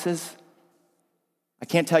sacrifices. I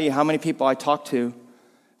can't tell you how many people I talk to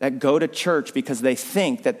that go to church because they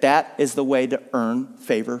think that that is the way to earn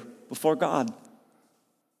favor before God.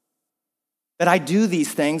 That I do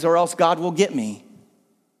these things or else God will get me.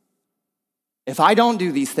 If I don't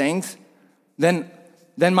do these things, then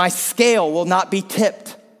my scale will not be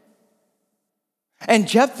tipped. And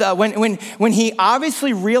Jephthah, when he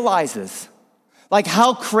obviously realizes like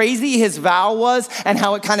how crazy his vow was and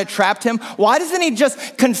how it kind of trapped him, why doesn't he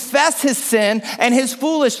just confess his sin and his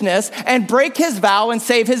foolishness and break his vow and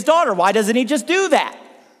save his daughter? Why doesn't he just do that?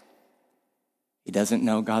 He doesn't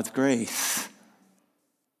know God's grace.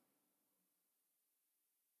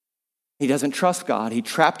 He doesn't trust God. He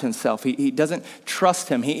trapped himself. He doesn't trust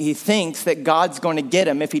him. He thinks that God's going to get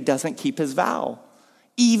him if he doesn't keep his vow,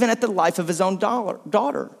 even at the life of his own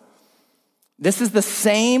daughter. This is the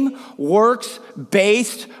same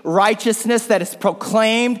works-based righteousness that is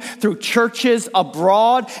proclaimed through churches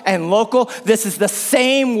abroad and local. This is the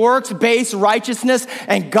same works-based righteousness.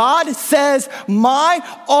 And God says, my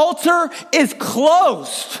altar is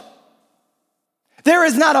closed. There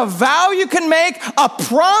is not a vow you can make, a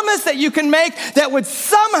promise that you can make that would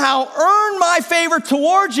somehow earn my favor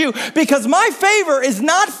towards you, because my favor is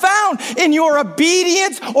not found in your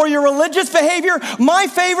obedience or your religious behavior. My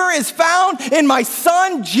favor is found in my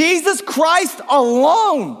Son, Jesus Christ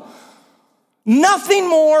alone. Nothing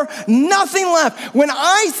more, nothing left. When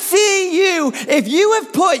I see you, if you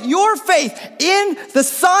have put your faith in the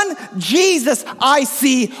Son, Jesus, I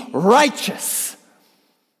see righteous,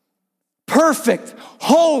 perfect,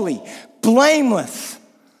 holy, blameless.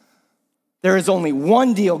 There is only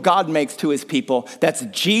one deal God makes to his people. That's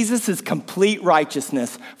Jesus' complete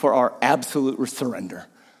righteousness for our absolute surrender.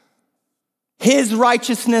 His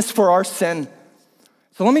righteousness for our sin.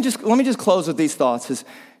 So let me just close with these thoughts. As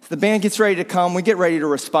the band gets ready to come, we get ready to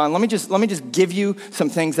respond. Let me just give you some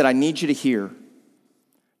things that I need you to hear.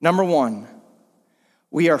 Number one,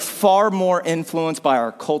 we are far more influenced by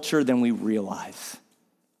our culture than we realize.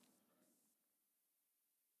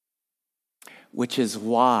 Which is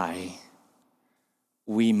why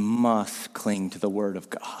we must cling to the Word of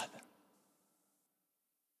God.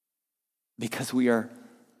 Because we are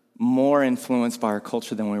more influenced by our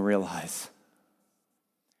culture than we realize.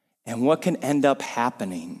 And what can end up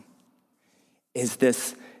happening is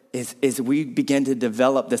we begin to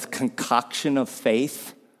develop this concoction of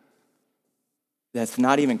faith that's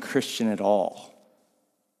not even Christian at all.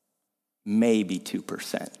 Maybe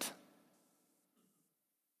 2%.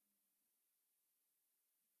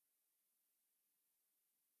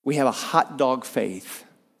 We have a hot dog faith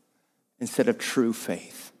instead of true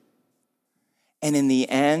faith. And in the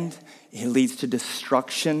end, it leads to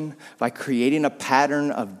destruction by creating a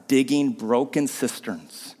pattern of digging broken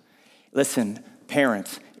cisterns. Listen,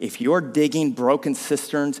 parents, if you're digging broken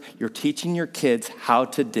cisterns, you're teaching your kids how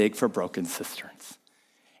to dig for broken cisterns.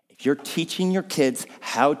 If you're teaching your kids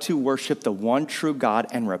how to worship the one true God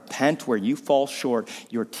and repent where you fall short,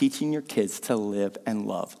 you're teaching your kids to live and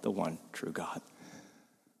love the one true God.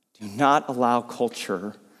 Do not allow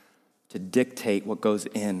culture to dictate what goes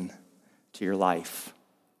in to your life.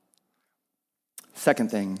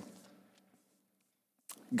 Second thing,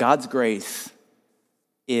 God's grace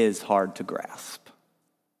is hard to grasp.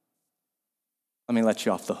 Let me let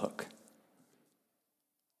you off the hook.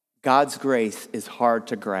 God's grace is hard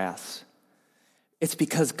to grasp. It's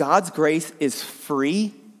because God's grace is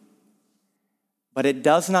free, but it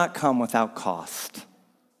does not come without cost.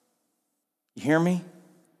 You hear me?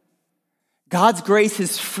 God's grace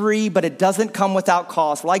is free, but it doesn't come without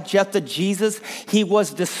cost. Like Jephthah, Jesus, he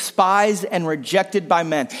was despised and rejected by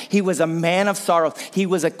men. He was a man of sorrows. He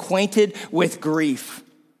was acquainted with grief.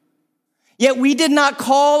 Yet we did not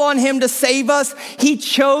call on him to save us. He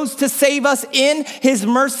chose to save us in his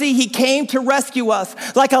mercy. He came to rescue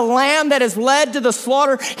us. Like a lamb that is led to the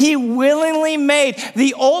slaughter, he willingly made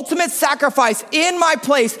the ultimate sacrifice in my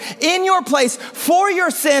place, in your place, for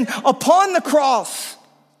your sin upon the cross.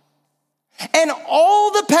 And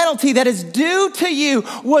all the penalty that is due to you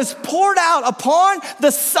was poured out upon the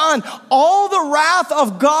Son. All the wrath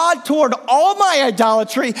of God toward all my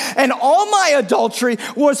idolatry and all my adultery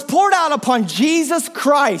was poured out upon Jesus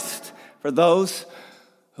Christ for those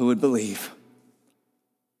who would believe.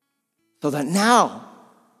 So that now,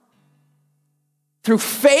 through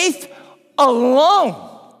faith alone,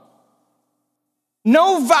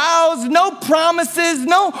 no vows, no promises,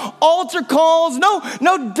 no altar calls, no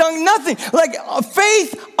nothing. Like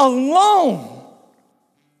faith alone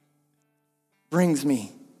brings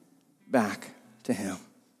me back to him.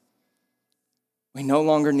 We no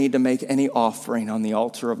longer need to make any offering on the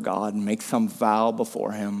altar of God and make some vow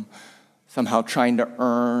before him, somehow trying to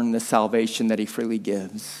earn the salvation that he freely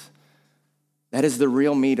gives. That is the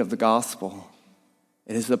real meat of the gospel.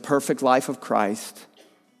 It is the perfect life of Christ.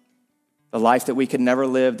 The life that we could never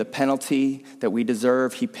live, the penalty that we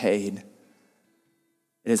deserve, he paid.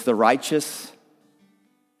 It is the righteous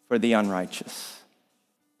for the unrighteous,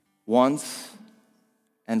 once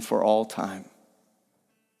and for all time,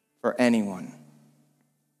 for anyone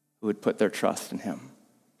who would put their trust in him.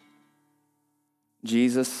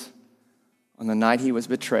 Jesus, on the night he was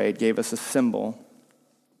betrayed, gave us a symbol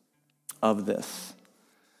of this.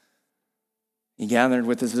 He gathered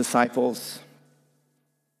with his disciples.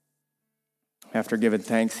 After giving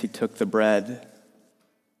thanks, he took the bread. And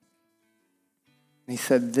he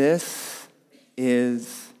said, "This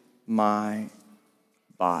is my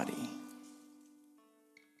body.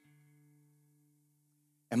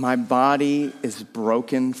 And my body is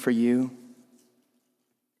broken for you.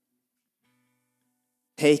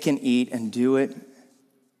 Take and eat and do it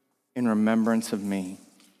in remembrance of me."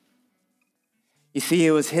 You see,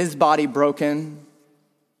 it was his body broken,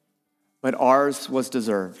 but ours was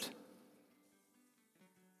deserved.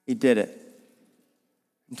 He did it.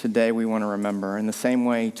 And today we want to remember. In the same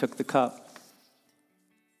way, he took the cup.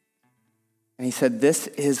 And he said, "This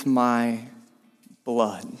is my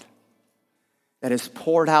blood that is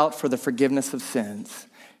poured out for the forgiveness of sins.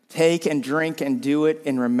 Take and drink and do it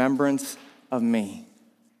in remembrance of me."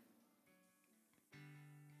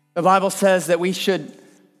 The Bible says that we should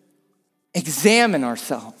examine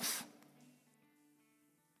ourselves.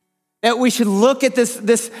 That we should look at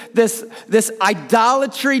this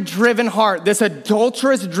idolatry-driven heart, this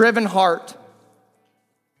adulterous-driven heart.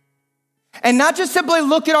 And not just simply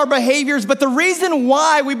look at our behaviors, but the reason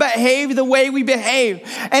why we behave the way we behave.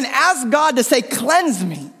 And ask God to say, "Cleanse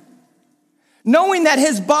me." Knowing that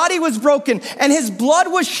his body was broken and his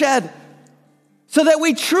blood was shed so that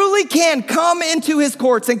we truly can come into his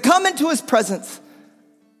courts and come into his presence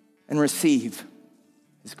and receive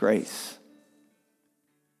his grace.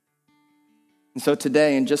 And so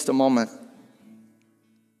today, in just a moment,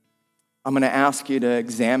 I'm going to ask you to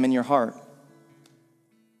examine your heart.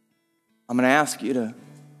 I'm going to ask you to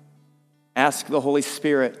ask the Holy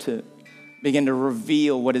Spirit to begin to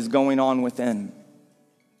reveal what is going on within.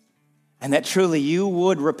 And that truly you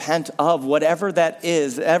would repent of whatever that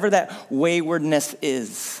is, whatever that waywardness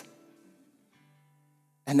is.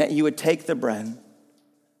 And that you would take the bread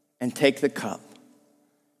and take the cup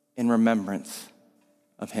in remembrance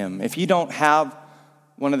of him. If you don't have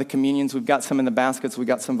one of the communions, we've got some in the baskets. We've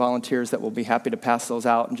got some volunteers that will be happy to pass those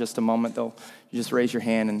out in just a moment. You just raise your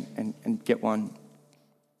hand and get one.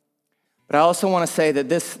 But I also want to say that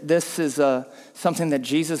this is something that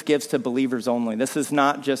Jesus gives to believers only. This is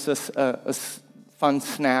not just a fun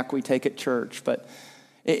snack we take at church. But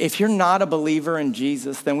if you're not a believer in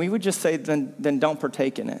Jesus, then we would just say, then don't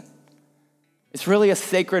partake in it. It's really a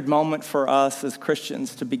sacred moment for us as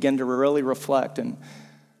Christians to begin to really reflect and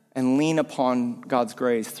lean upon God's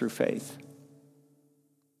grace through faith.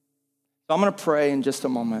 So I'm going to pray in just a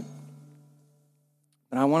moment.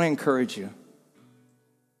 And I want to encourage you.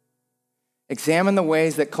 Examine the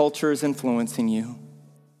ways that culture is influencing you.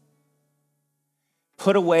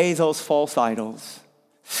 Put away those false idols.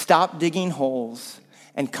 Stop digging holes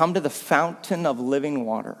and come to the fountain of living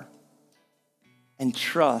water and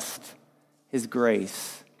trust his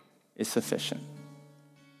grace is sufficient.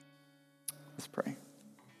 Let's pray.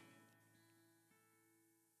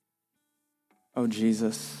 Oh,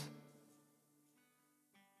 Jesus,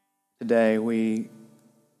 today we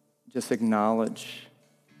just acknowledge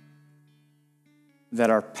that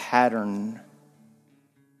our pattern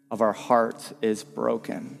of our hearts is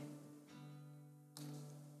broken.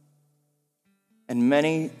 In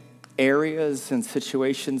many areas and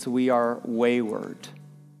situations, we are wayward.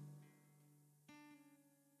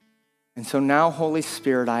 And so now, Holy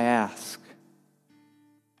Spirit, I ask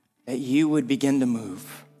that you would begin to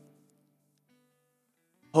move.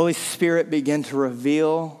 Holy Spirit, begin to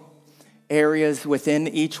reveal areas within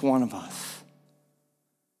each one of us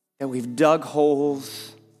that we've dug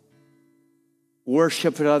holes,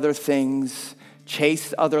 worshiped other things,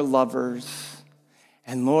 chased other lovers,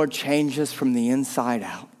 and Lord, change us from the inside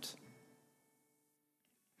out.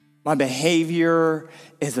 My behavior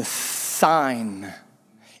is a sign,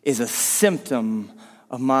 is a symptom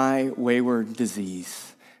of my wayward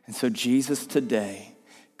disease. And so Jesus, today,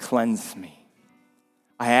 cleanse me.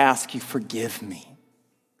 I ask you, forgive me.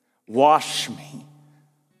 Wash me.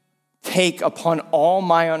 Take upon all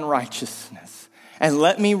my unrighteousness and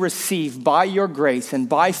let me receive by your grace and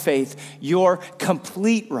by faith your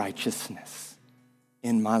complete righteousness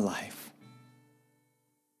in my life.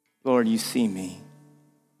 Lord, you see me.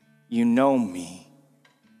 You know me.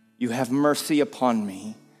 You have mercy upon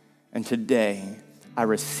me. And today I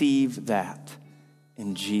receive that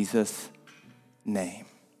in Jesus' name.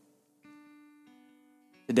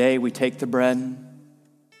 Today we take the bread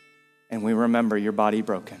and we remember your body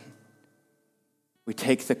broken. We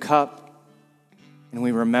take the cup and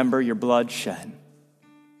we remember your blood shed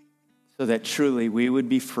so that truly we would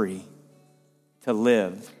be free to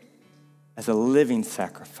live as a living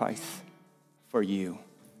sacrifice for you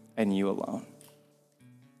and you alone.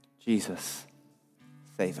 Jesus,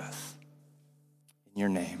 save us. In your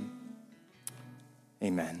name,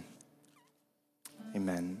 amen.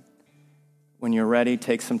 Amen. When you're ready,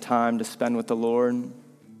 take some time to spend with the Lord,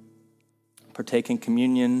 partake in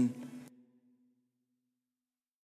communion.